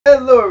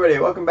Hello everybody,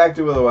 welcome back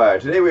to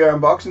Willowier. Today we are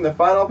unboxing the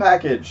final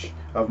package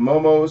of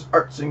Momo's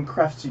Arts and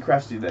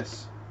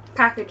Craftiness.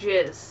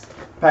 Packages.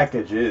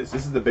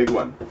 This is the big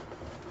one.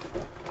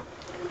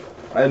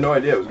 I had no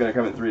idea it was going to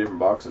come in 3 different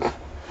boxes.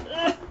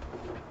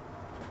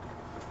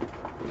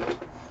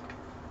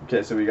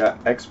 Okay, so we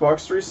got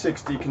Xbox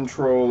 360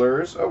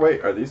 controllers. Oh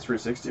wait, are these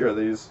 360 or are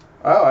these...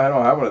 Oh, I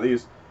don't have one of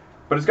these.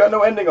 But it's got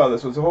no ending on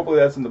this one, so hopefully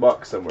that's in the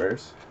box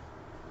somewheres.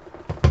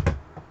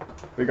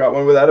 We got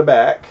one without a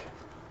back.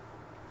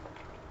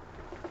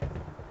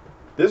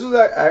 This was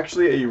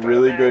actually a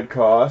really good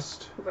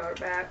cost. Without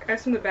a back. I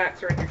assume the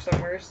backs are in here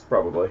somewhere.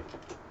 Probably.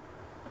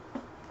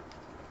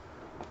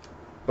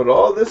 But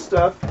all this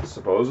stuff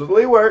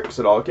supposedly works.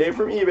 It all came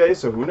from eBay,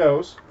 so who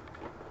knows.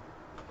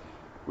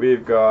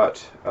 We've got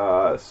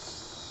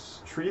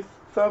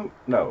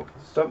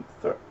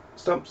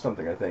Stump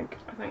something, I think.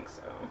 I think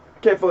so.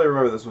 Can't fully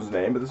remember this one's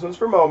name, but this one's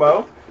for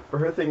Momo, for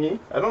her thingy.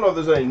 I don't know if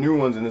there's any new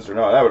ones in this or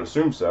not. I would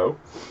assume so.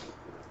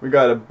 We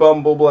got a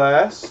Bumble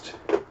Blast.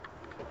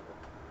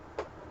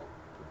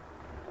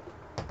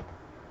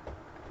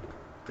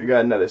 We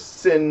got another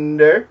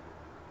Cinder.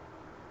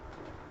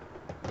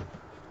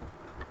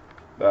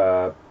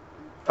 A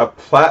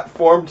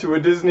platform to a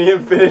Disney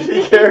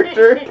Infinity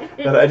character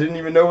that I didn't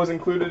even know was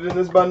included in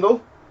this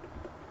bundle.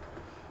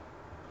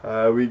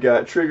 We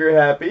got Trigger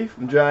Happy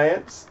from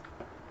Giants.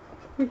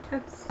 We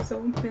have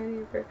so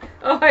many.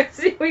 Oh, I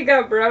see. We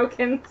got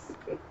Brokens.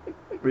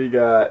 We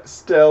got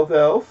Stealth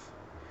Elf.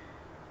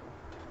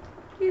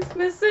 He's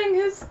missing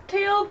his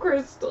tail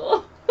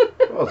crystal.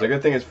 Well, it's a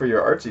good thing it's for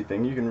your artsy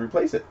thing. You can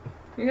replace it.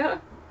 Yeah.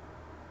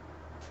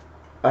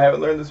 I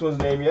haven't learned this one's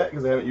name yet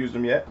because I haven't used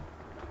them yet.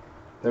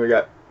 Then we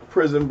got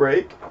Prism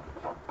Break,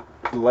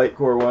 the light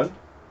core one.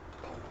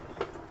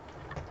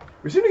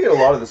 We seem to get a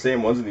lot of the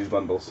same ones in these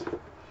bundles.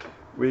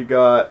 We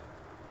got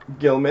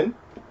Gilman.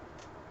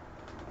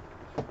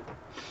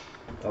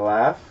 A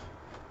Laugh.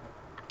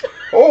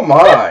 Oh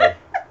my!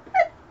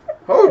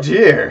 Oh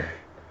dear!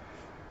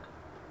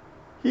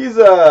 He's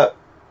a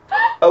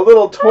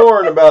little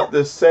torn about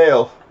this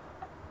sale.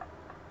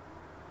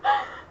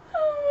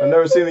 I've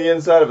never seen the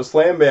inside of a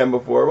Slam Bam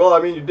before. Well, I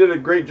mean, you did a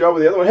great job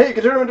with the other one. Hey, you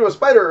can turn him into a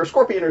spider or a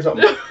scorpion or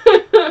something.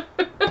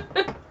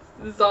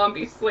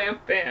 Zombie Slam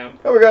Bam.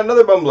 Oh, we got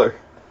another Bumbler.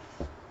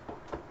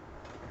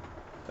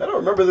 I don't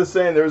remember this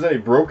saying there was any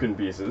broken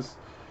pieces.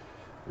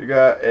 We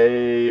got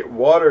a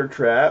Water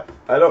Trap.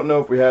 I don't know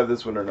if we have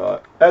this one or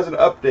not. As an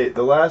update,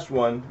 the last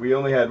one, we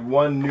only had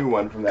one new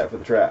one from that for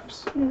the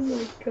traps. Oh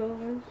my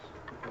gosh.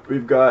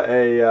 We've got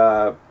a,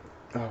 oh,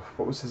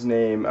 what was his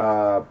name?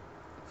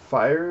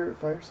 Fire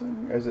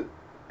Sling? Or is it?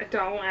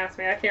 Don't ask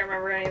me. I can't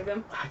remember any of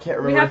them. I can't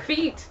remember. We have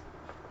feet.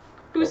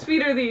 Whose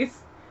feet are these?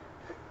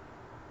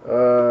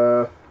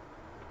 Well,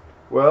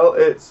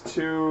 it's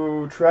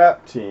to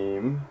Trap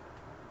Team.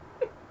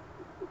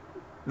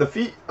 The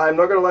feet, I'm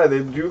not gonna lie,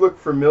 they do look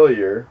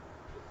familiar.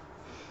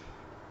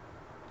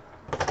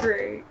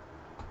 Great.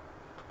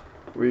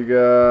 We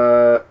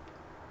got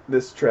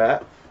this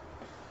trap.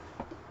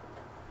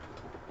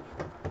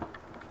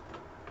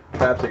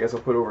 Traps, I guess I'll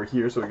put over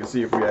here so we can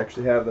see if we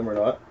actually have them or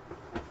not.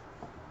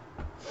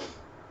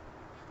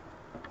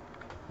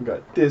 We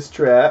got this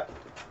trap.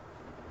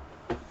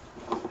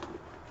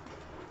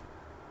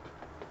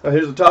 Oh,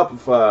 here's the top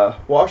of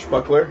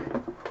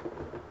Washbuckler.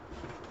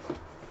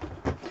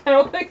 I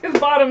don't think his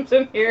bottom's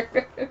in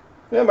here.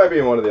 That might be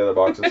in one of the other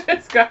boxes.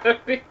 It's gotta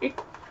be.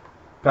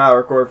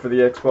 Power cord for the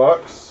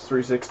Xbox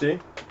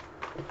 360.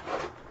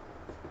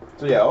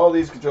 So yeah, all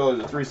these controllers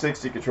are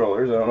 360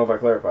 controllers. I don't know if I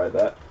clarified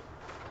that.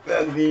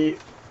 Then the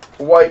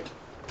white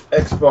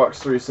Xbox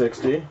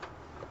 360.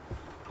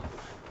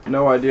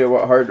 No idea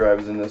what hard drive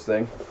is in this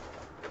thing.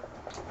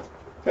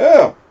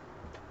 Oh!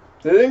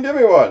 They didn't give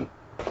me one!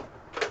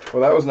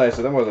 Well, that was nice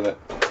of them, wasn't it?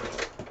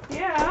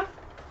 Yeah.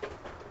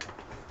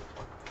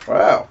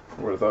 Wow.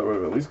 I would have thought it would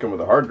have at least come with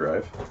a hard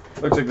drive.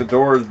 Looks like the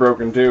door is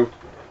broken too.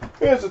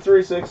 Yeah, it's a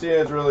 360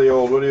 and it's really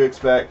old. What do you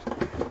expect?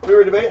 We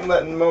were debating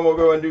letting Momo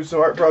go and do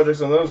some art projects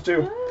on those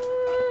too.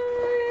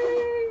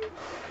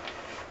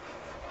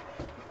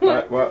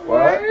 What?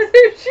 Why are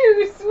there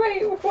shoes?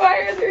 Wait, why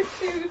are there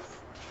shoes?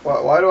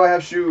 Why do I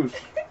have shoes?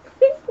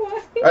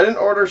 Why? I didn't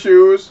order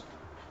shoes.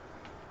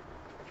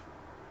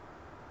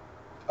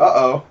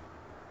 Uh-oh.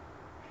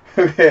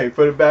 Okay,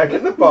 put it back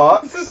in the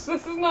box. This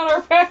is not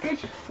our package.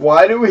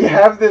 Why do we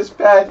have this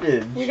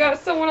package? We got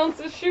someone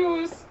else's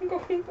shoes.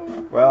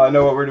 Well, I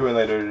know what we're doing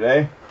later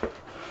today.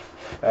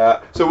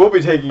 So we'll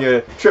be taking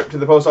a trip to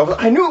the post office.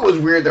 I knew it was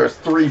weird there was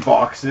 3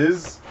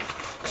 boxes.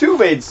 2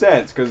 made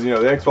sense, because, you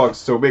know, the Xbox is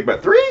so big,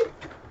 but 3?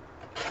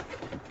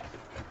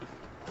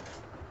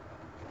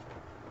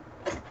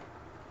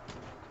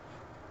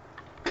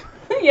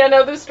 Yeah,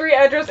 no, the street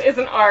address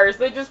isn't ours.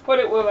 They just put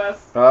it with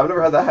us. I've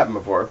never had that happen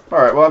before.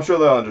 Alright, well, I'm sure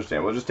they'll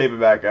understand. We'll just tape it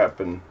back up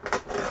and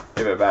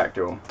give it back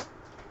to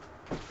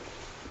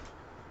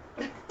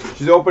them.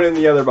 She's opening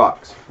the other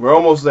box. We're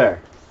almost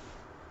there.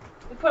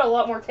 We put a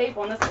lot more tape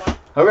on this one.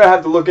 I'm going to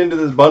have to look into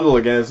this bundle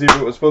again and see if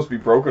it was supposed to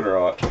be broken or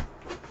not.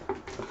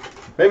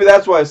 Maybe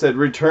that's why I said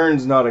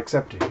returns not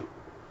accepted.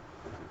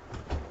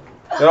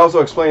 That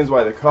also explains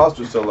why the cost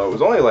was so low. It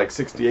was only like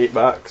 68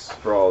 bucks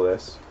for all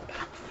this.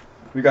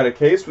 We got a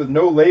case with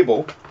no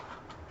label.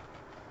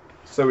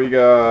 So we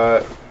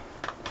got...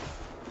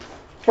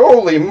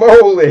 Holy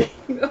moly!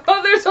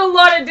 Oh, there's a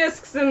lot of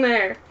discs in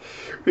there.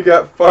 We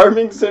got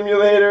Farming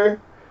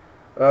Simulator.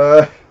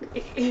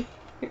 Another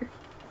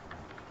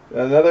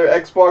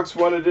Xbox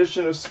One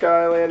edition of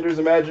Skylanders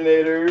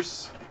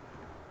Imaginators.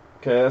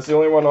 Okay, that's the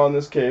only one on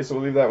this case, so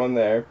we'll leave that one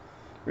there.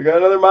 We got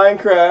another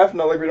Minecraft.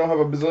 Not like we don't have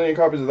a bazillion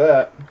copies of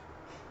that.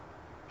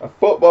 A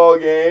football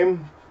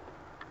game.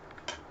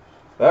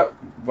 That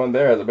one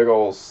there has a big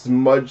old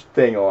smudge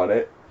thing on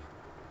it.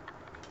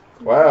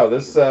 Wow,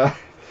 this,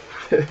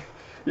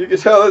 you can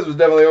tell this was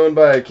definitely owned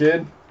by a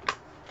kid.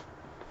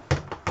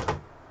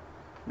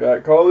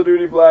 Got Call of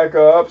Duty Black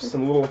Ops.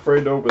 I'm a little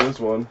afraid to open this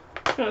one.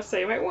 I was gonna say,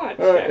 you might watch.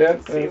 Alright, yeah,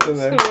 See it's in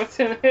there. what's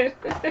in it.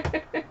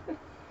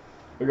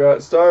 We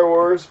got Star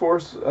Wars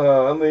Force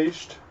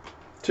Unleashed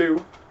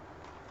 2.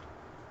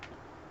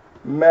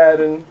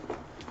 Madden.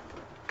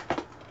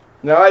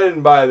 Now, I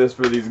didn't buy this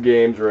for these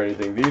games or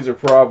anything. These are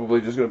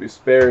probably just going to be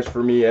spares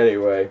for me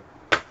anyway.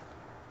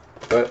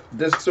 But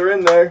discs are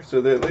in there,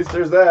 so at least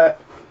there's that.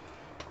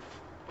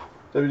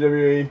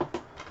 WWE.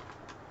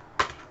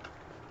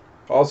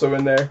 Also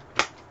in there.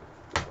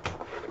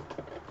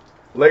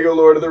 Lego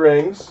Lord of the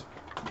Rings.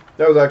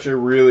 That was actually a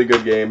really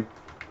good game.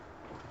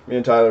 Me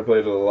and Tyler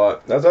played it a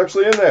lot. That's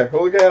actually in there.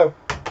 Holy cow.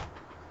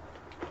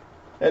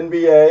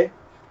 NBA.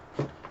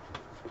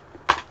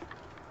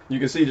 You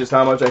can see just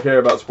how much I care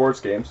about sports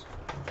games.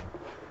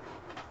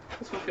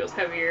 This one feels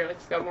heavier, like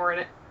it's got more in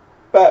it.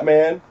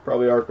 Batman.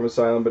 Probably Arkham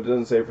Asylum, but it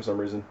doesn't say for some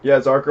reason. Yeah,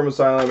 it's Arkham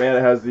Asylum, and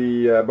it has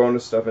the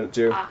bonus stuff in it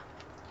too. Ah.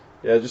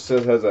 Yeah, it just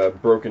says it has a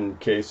broken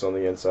case on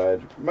the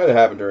inside. It might have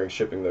happened during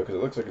shipping, though, because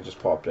it looks like it just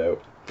popped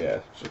out. Yeah,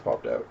 it just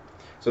popped out.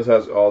 So it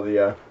has all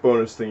the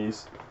bonus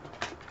thingies.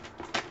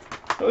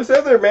 At least they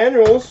have their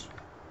manuals.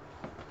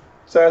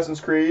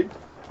 Assassin's Creed.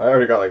 I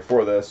already got like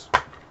 4 of this.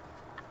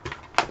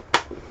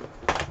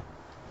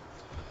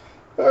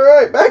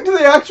 Alright, back to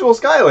the actual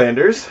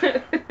Skylanders.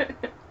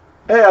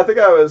 Hey, I think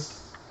I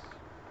was...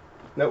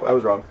 Nope, I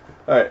was wrong.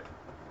 Alright.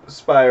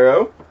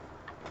 Spyro.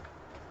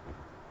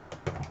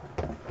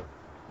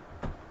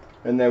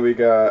 And then we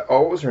got...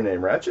 Oh, what was her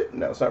name? Ratchet?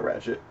 No, it's not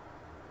Ratchet.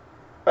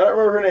 I don't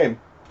remember her name.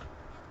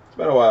 It's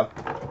been a while.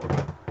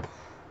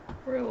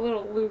 We're a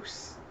little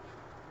loose.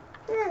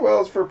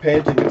 Well, it's for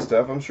painting and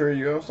stuff. I'm sure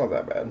you know it's not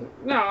that bad.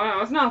 No,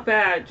 it's not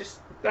bad. Just,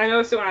 I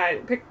noticed it when I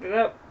picked it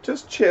up.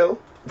 Just chill.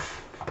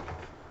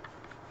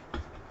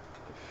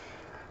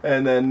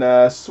 And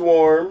then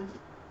Swarm.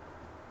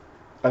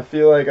 I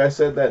feel like I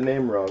said that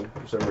name wrong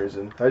for some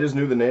reason. I just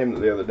knew the name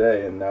the other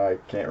day, and now I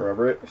can't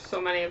remember it. There's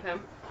so many of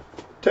him.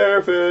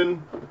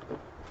 Terrafin.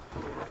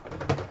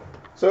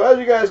 So as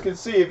you guys can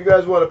see, if you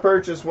guys want to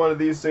purchase one of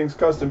these things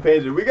custom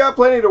painted, we got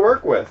plenty to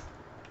work with.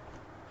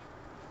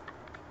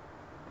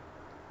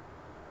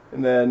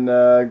 And then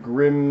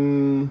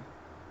Grim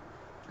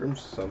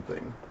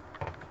something.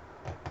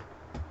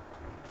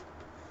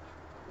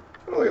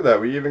 Oh, look at that.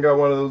 We even got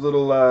one of those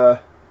little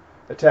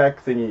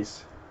attack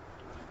thingies.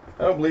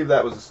 I don't believe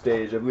that was a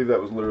stage. I believe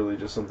that was literally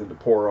just something to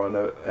pour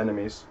on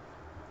enemies.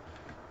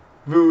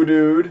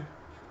 Voodooed.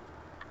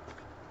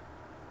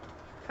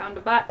 Found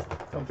a butt.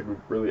 I don't think we've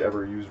really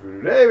ever used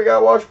Voodoo. Hey, we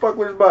got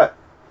Washbuckler's butt.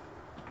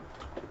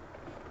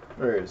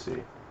 Where is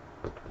he?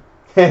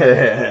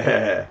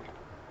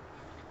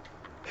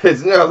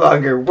 It's no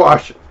longer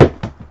Wash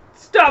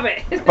Stop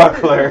it!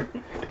 Buckler.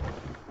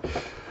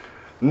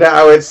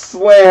 Now it's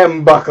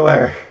Slam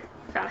Buckler.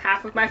 Found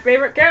half of my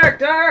favorite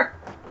character!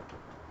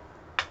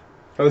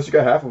 At least you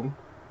got half of them.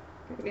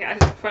 Yeah, I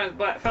just found his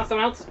butt. Found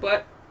someone else's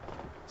butt.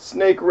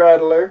 Snake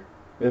Rattler.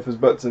 If his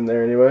butt's in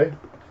there anyway.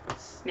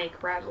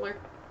 Snake Rattler.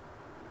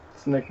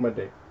 Snake my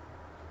day.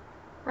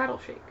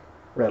 Rattleshake.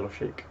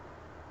 Rattleshake.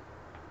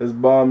 This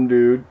bomb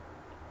dude.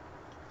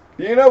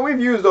 You know, we've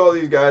used all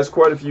these guys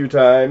quite a few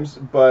times,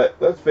 but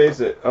let's face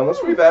it,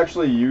 unless we've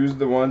actually used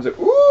the ones that...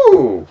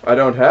 Ooh! I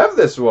don't have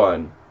this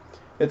one.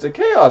 It's a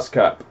Chaos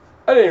Cup.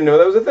 I didn't even know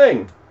that was a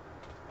thing.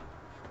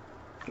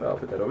 I'll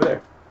put that over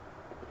there.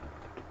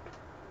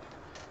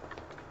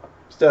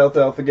 Stealth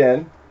Elf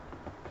again.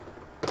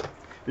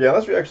 Yeah,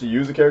 unless we actually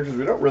use the characters,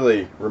 we don't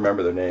really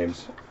remember their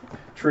names.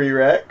 Tree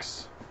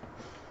Rex.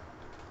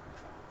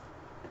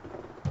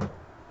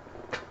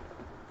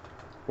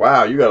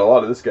 Wow, you got a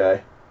lot of this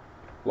guy.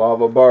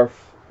 Lava Barf,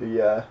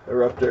 the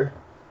Eruptor.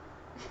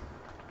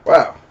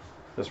 Wow,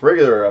 this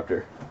regular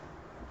Eruptor.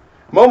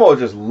 Momo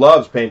just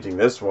loves painting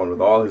this one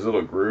with all his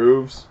little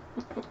grooves.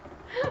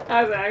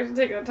 I was actually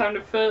taking the time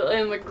to fill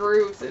in the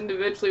grooves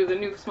individually with the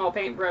new small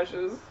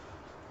paintbrushes.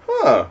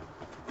 Huh.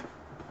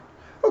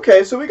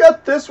 Okay, so we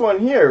got this one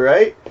here,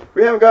 right?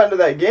 We haven't gotten to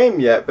that game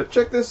yet, but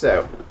check this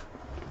out.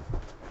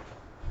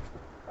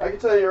 I can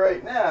tell you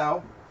right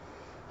now,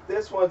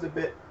 this one's a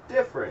bit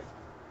different.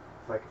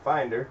 If I could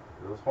find her.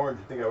 With those horns,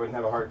 you'd think I wouldn't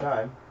have a hard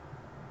time.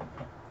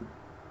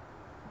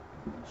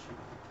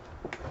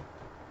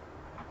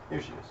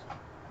 Here she is.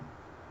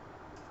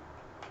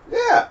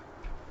 Yeah!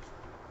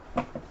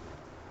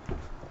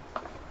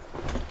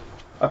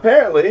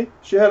 Apparently,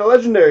 she had a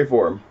legendary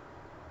form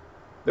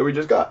that we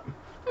just got.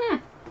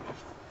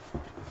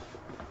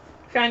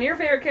 Found your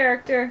favorite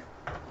character.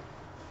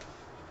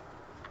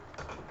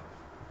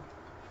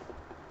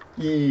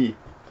 Yee.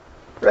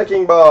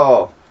 Wrecking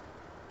Ball.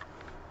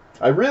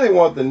 I really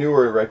want the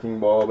newer Wrecking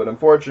Ball, but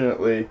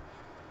unfortunately,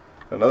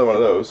 another one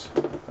of those.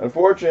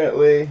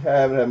 Unfortunately, I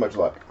haven't had much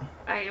luck.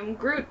 I am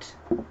Groot.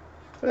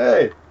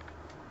 Hey,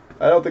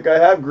 I don't think I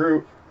have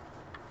Groot.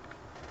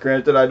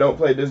 Granted, I don't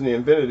play Disney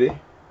Infinity.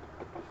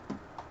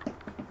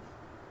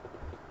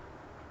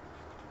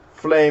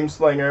 Flame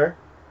Slinger.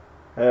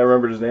 I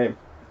remembered his name.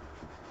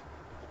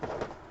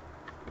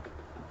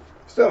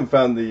 Still haven't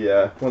found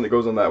the one that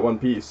goes on that one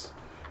piece.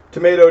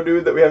 Tomato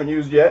Dude that we haven't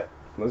used yet.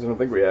 Unless I don't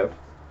think we have.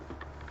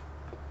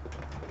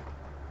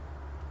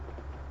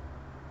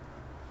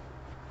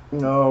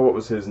 No, what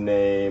was his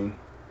name?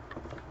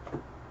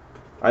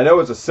 I know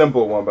it's a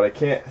simple one, but I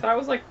can't. I thought it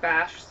was like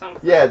Bash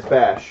something. Yeah, it's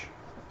Bash.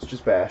 It's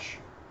just Bash.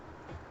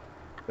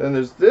 Then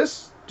there's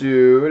this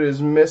dude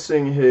is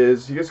missing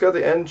his. He just got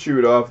the end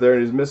chewed off there,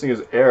 and he's missing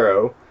his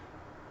arrow.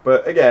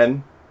 But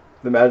again,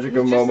 the magic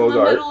of Momo's art. He's just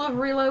in the middle of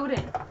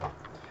reloading.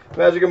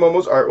 Magic of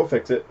Momo's art will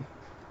fix it.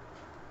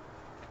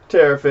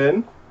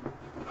 Terrafin.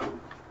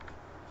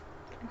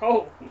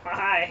 Oh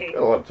my!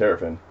 Got a lot of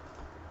Terrafin.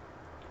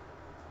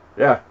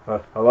 Yeah,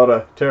 a lot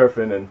of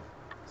Terrafin and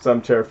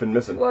some Terrafin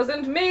missing. It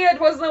wasn't me. It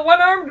was the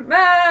one-armed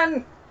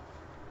man.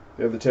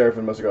 Yeah, the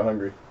Terrafin must have got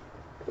hungry.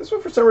 This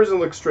one for some reason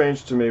looks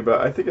strange to me,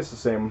 but I think it's the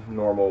same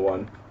normal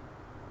one.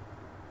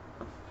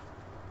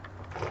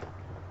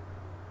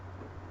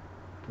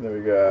 There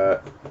we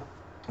got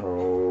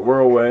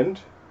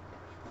Whirlwind.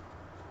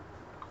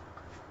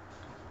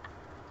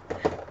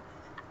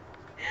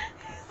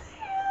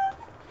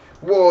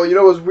 Whoa, you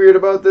know what's weird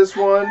about this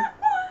one?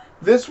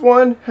 This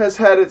one has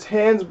had its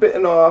hands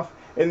bitten off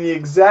in the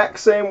exact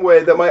same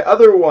way that my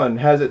other one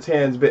has its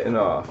hands bitten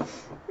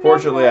off.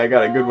 Fortunately, I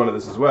got a good one of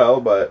this as well,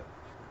 but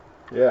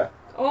yeah.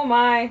 Oh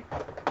my.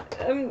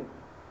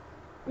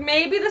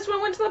 Maybe this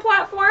one went to the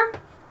platform?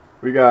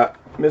 We got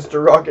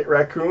Mr. Rocket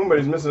Raccoon, but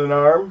he's missing an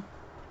arm.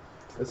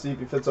 Let's see if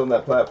he fits on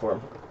that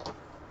platform.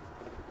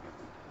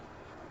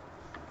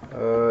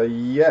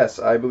 Yes,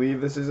 I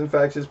believe this is in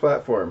fact his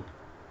platform.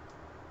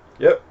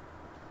 Yep.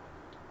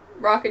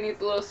 Rocket needs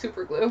a little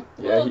super glue.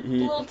 Yeah,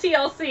 little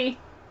TLC.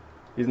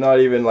 He's not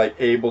even like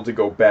able to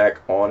go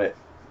back on it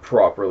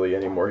properly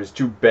anymore. He's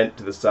too bent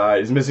to the side.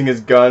 He's missing his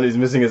gun. He's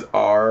missing his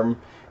arm.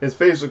 His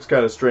face looks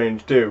kind of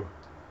strange too.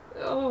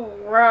 Oh,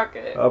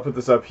 Rocket. I'll put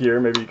this up here.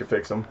 Maybe you can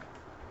fix him.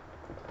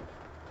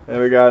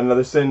 And we got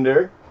another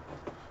Cinder.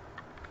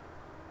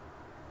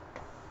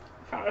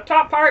 Found a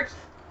top part.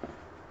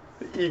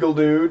 The Eagle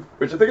Dude,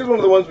 which I think is one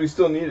of the ones we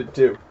still needed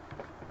too.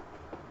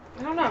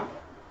 I don't know.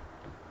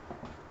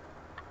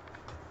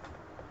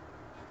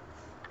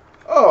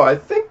 Oh, I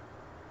think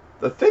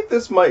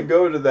this might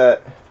go to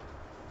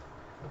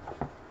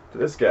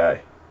this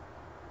guy.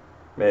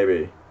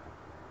 Maybe.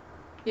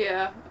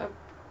 Yeah, I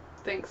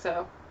think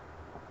so.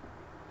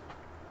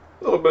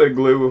 A little bit of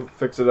glue will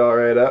fix it all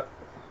right up.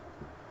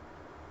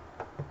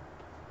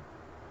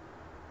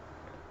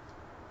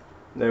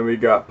 Then we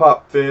got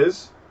Pop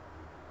Fizz.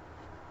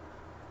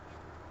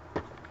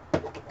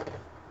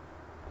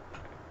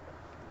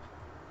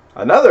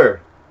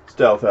 Another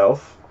Stealth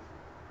Elf.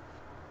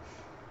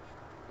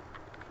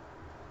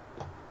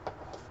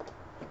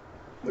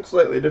 Looks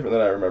slightly different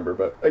than I remember,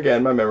 but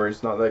again, my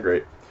memory's not that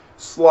great.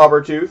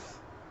 Slobbertooth.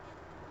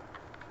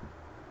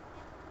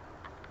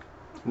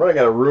 I'm running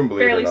out of room,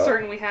 believe it or Fairly not.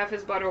 certain we have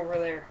his butt over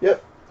there.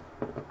 Yep.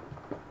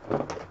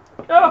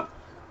 Oh!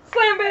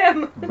 Slam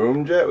Bam!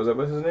 Boomjet, was that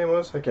what his name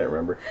was? I can't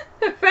remember.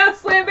 I found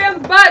Slam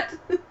Bam's butt!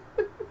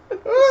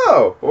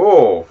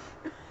 Oh!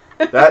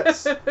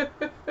 That's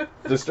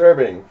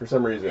disturbing for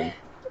some reason.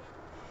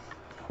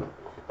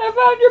 I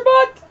found your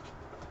butt!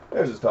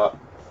 There's his top.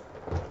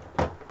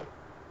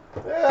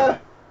 Yeah.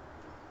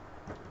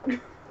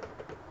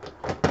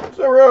 There's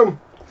no room.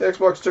 The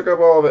Xbox took up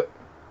all of it.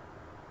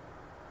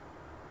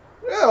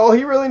 Yeah, all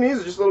he really needs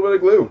is just a little bit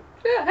of glue.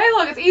 Yeah, hey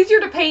look, it's easier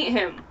to paint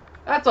him.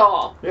 That's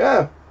all.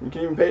 Yeah, you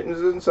can even paint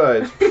his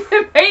insides.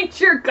 Paint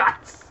your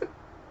guts.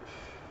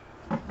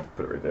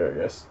 Put it right there, I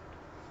guess.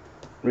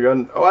 We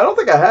got. Oh, I don't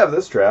think I have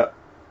this trap.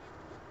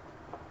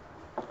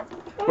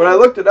 When I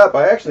looked it up,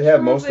 I actually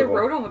have most of them. They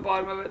wrote on the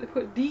bottom of it. They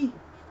put D.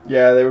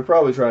 Yeah, they were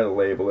probably trying to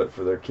label it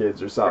for their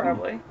kids or something.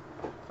 Probably.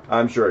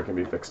 I'm sure it can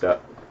be fixed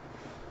up.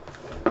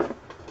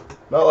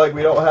 Not like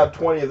we don't have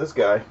 20 of this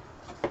guy.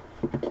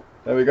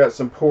 Then we got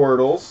some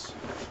portals.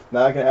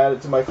 Now I can add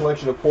it to my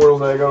collection of portals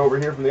that I got over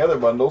here from the other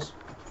bundles.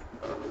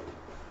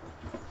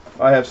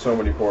 I have so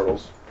many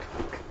portals.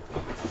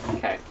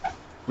 Okay.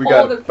 We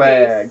got a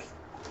bag. Case,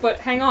 but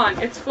hang on,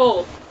 it's full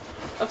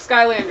of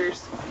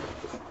Skylanders.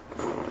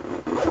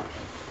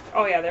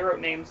 Oh yeah, they wrote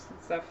names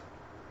and stuff.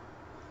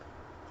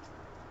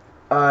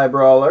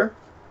 Eyebrawler.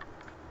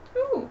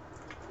 Ooh.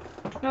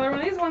 Another one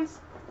of these ones.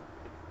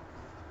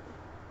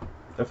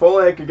 If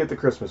only I could get the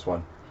Christmas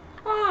one.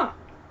 Ah.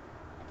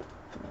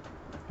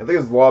 I think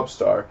it's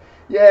Lobstar.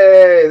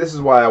 Yay! This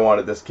is why I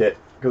wanted this kit.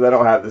 because I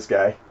don't have this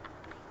guy.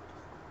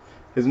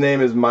 His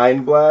name is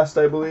Mind Blast,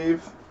 I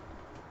believe.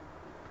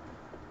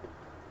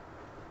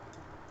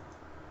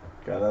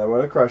 Got another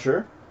one, a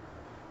Crusher.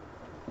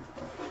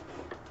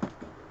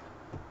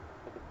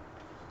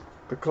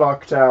 The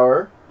Clock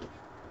Tower.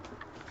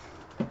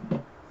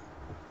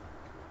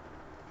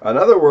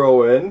 Another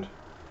Whirlwind.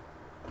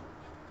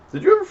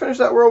 Did you ever finish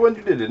that Whirlwind?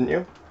 You did, didn't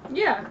you?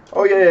 Yeah.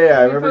 Oh, yeah.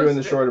 I remember doing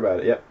the short about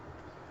it. Yep.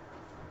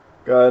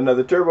 Got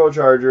another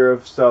Turbocharger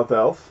of Stealth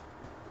Elf,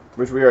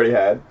 which we already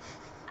had.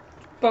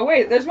 But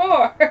wait, there's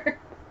more.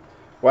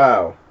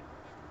 Wow.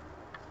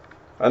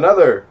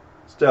 Another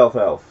Stealth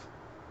Elf.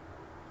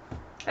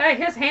 Hey,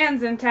 his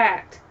hand's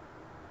intact.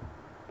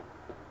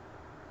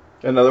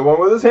 Another one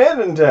with his hand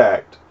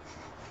intact.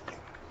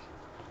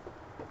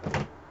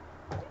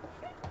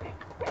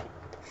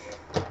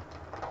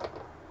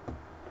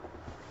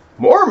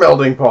 More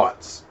melting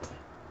pots.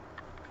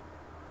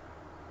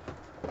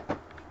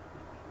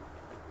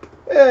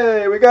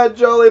 Hey, we got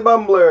Jolly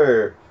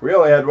Bumbler. We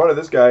only had one of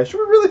this guy. Should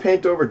we really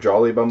paint over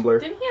Jolly Bumbler?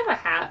 Didn't he have a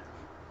hat?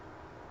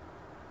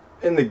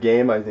 In the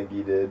game, I think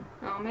he did.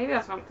 Oh, maybe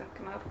that's what I'm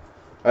thinking of.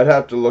 I'd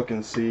have to look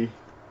and see.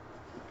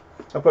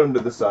 I'll put him to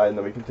the side and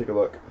then we can take a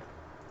look.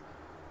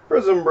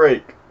 Prism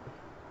Break.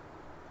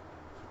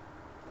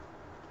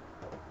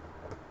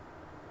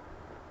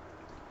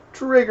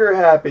 Trigger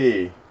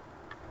Happy.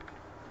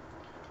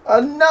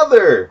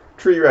 Another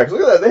Tree Rex.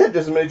 Look at that. They have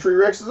just as many Tree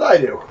Rex as I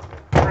do.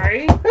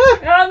 Right?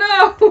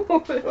 Oh no!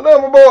 Oh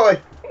no, my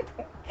boy.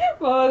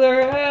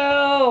 Mother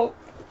help!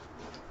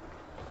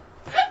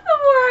 The more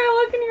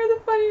I look in here,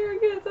 the funnier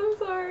it gets. I'm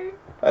sorry.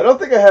 I don't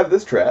think I have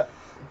this trap.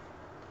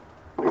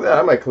 Look at that.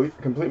 I might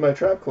complete my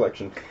trap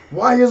collection.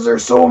 Why is there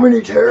so many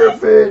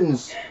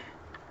Terrafins?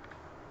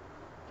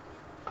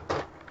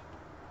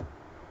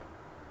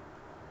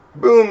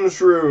 Boom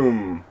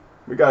Shroom.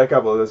 We got a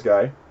couple of this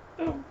guy.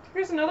 Oh,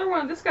 here's another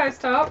one. This guy's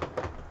top.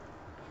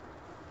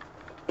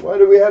 Why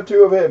do we have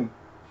two of him?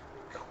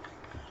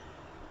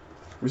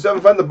 We still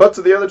haven't found the butts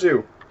of the other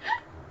two.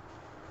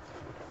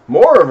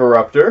 More of a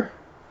Raptor.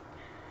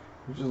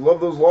 You just love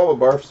those lava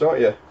barfs,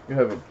 don't you? You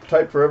have a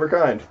type for every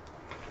kind.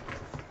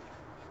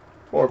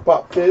 More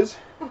Pop Fizz.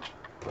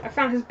 I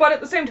found his butt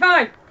at the same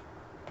time.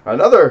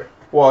 Another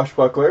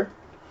Washbuckler.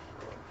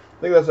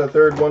 I think that's the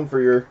third one for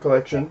your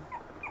collection.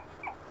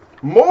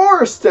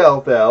 More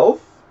Stealth Elf.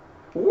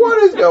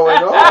 What is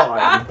going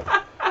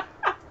on?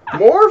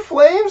 More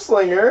Flame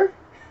Slinger.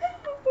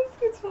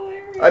 It's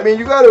hilarious. I mean,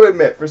 you got to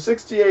admit, for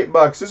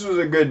 $68, this was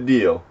a good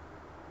deal.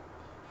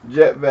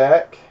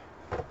 Jetvac.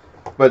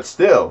 But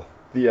still,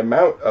 the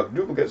amount of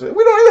duplicates. We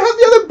don't even have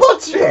the other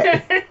butts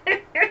yet.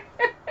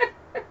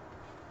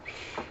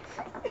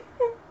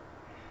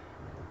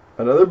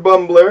 Another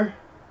Bumbler.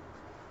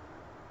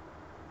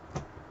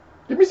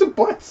 Give me some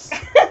butts. I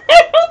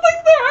don't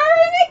think there are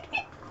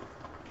any.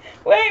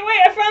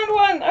 Wait, I found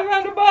one. I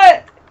found a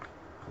butt.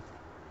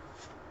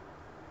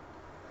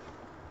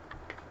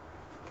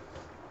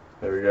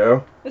 There we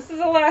go. This is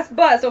the last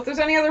butt, so if there's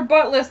any other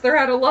butt lists, they're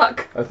out of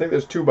luck. I think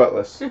there's two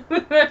buttless.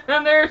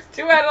 And there's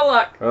two out of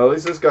luck. Well, at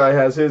least this guy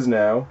has his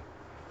now.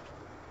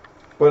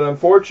 But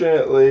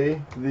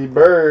unfortunately, the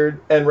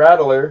Bird and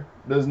Rattler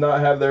does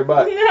not have their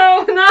butt.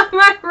 No, not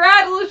my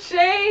rattle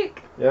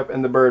shake. Yep,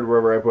 and the Bird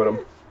wherever I put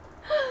them.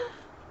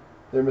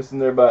 They're missing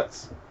their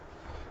butts.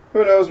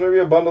 Who knows, maybe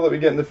a bundle that we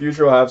get in the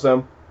future will have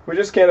some. We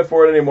just can't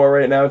afford it anymore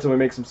right now until we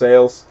make some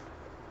sales.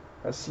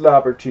 A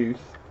slobber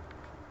tooth.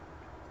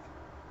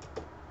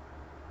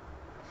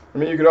 I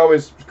mean, you could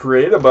always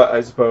create a butt,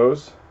 I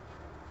suppose.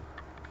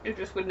 It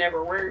just would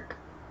never work.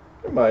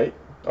 It might.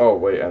 Oh,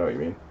 wait, I know what you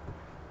mean.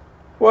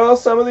 Well,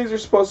 some of these are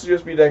supposed to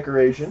just be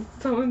decoration.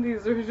 Some of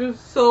these are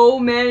just so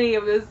many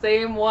of the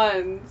same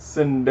ones.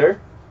 Cinder.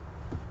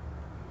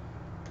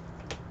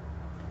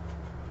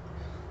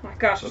 Oh my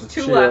gosh, there's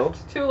two Shield.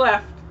 left. Two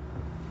left.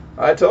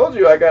 I told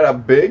you I got a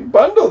big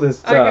bundle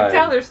this time. I can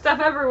tell there's stuff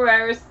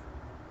everywhere.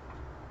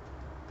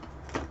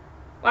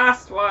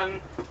 Last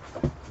one.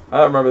 I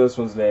don't remember this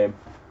one's name.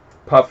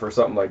 Puff or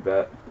something like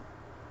that.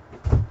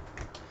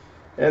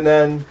 And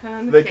then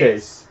And the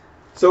case.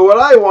 So what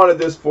I wanted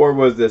this for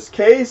was this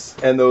case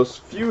and those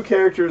few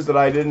characters that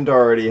I didn't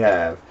already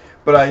have.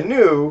 But I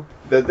knew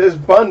that this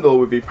bundle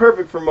would be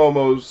perfect for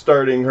Momo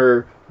starting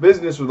her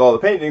business with all the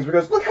paintings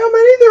because look how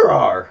many there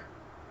are.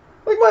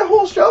 Like my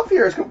whole shelf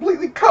here is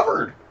completely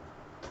covered.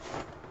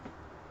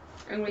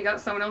 And we got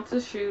someone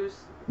else's shoes.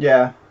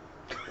 Yeah.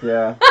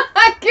 Yeah.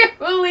 I can't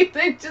believe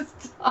they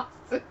just tossed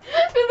it.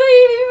 Did they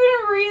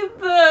even read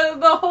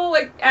the whole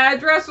like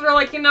address? Or they're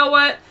like, you know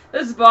what?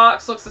 This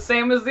box looks the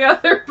same as the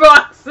other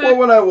boxes. Well,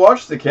 when I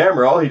watched the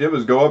camera, all he did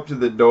was go up to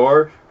the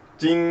door,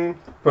 ding,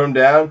 put him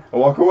down,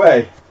 and walk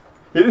away.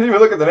 He didn't even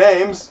look at the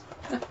names.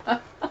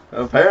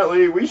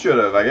 Apparently, we should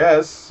have, I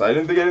guess. I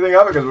didn't think anything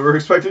of it because we were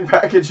expecting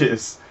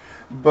packages.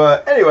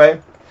 But anyway,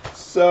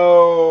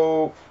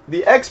 so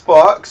the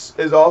Xbox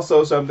is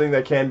also something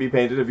that can be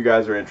painted if you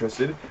guys are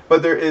interested,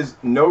 but there is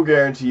no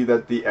guarantee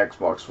that the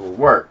Xbox will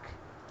work.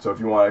 So if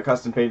you want a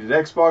custom painted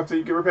Xbox that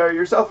you can repair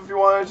yourself if you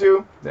wanted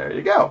to, there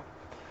you go.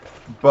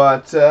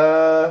 But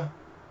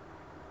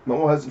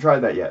Momo hasn't tried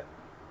that yet.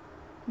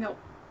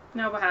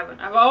 No, I haven't.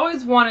 I've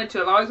always wanted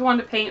to. I've always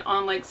wanted to paint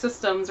on like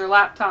systems or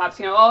laptops,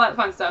 you know, all that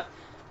fun stuff.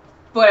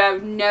 But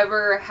I've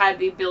never had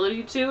the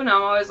ability to, and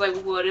I'm always like,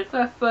 what if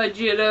I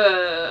fudge it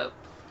up?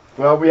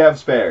 Well, we have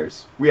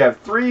spares. We have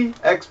 3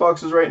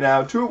 Xboxes right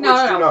now, 2 of which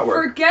do not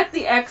work. Forget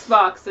the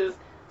Xboxes.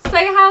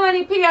 Say how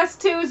many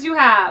PS2s you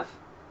have.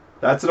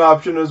 That's an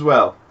option as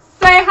well.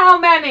 Say how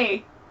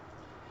many.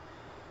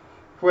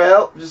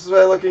 Well, just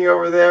by looking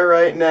over there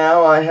right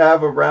now, I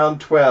have around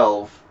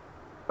 12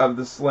 of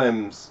the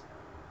Slims.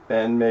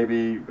 And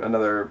maybe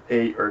another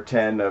 8 or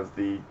 10 of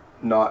the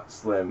not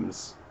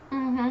Slims.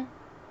 Mm-hmm.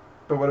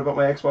 But what about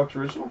my Xbox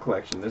original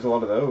collection? There's a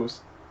lot of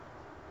those.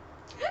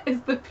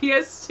 It's the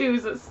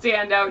PS2s that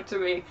stand out to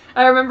me.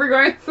 I remember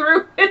going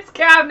through his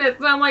cabinets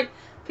and I'm like,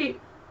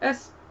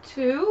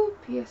 PS2?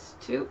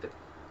 PS2?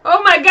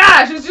 Oh my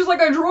gosh, it's just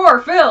like a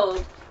drawer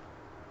filled.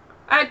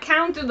 I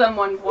counted them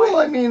one point. Well,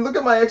 I mean, look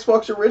at my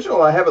Xbox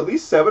original. I have at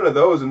least 7 of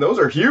those, and those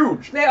are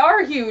huge. They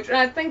are huge, and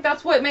I think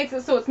that's what makes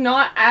it so it's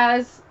not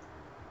as,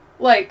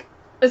 like,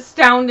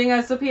 astounding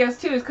as the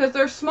PS2s, because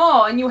they're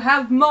small, and you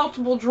have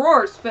multiple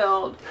drawers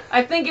filled.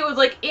 I think it was,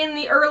 like, in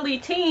the early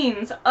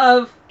teens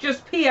of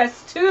just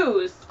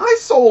PS2s. I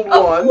sold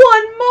of one.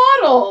 One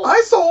model.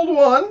 I sold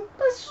one.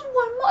 That's just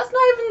one model. It's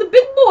not even the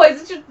big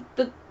boys. It's just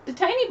the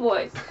tiny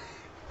boys.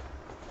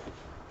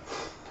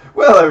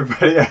 Well,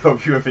 everybody, I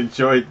hope you have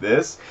enjoyed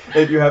this.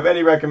 If you have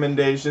any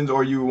recommendations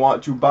or you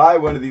want to buy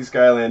one of these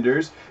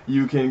Skylanders,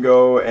 you can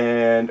go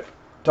and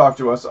talk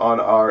to us on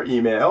our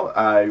email.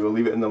 I will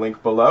leave it in the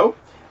link below.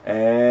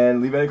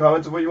 And leave any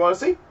comments of what you want to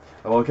see.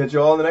 And we'll catch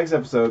you all in the next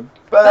episode.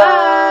 Bye!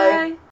 Bye.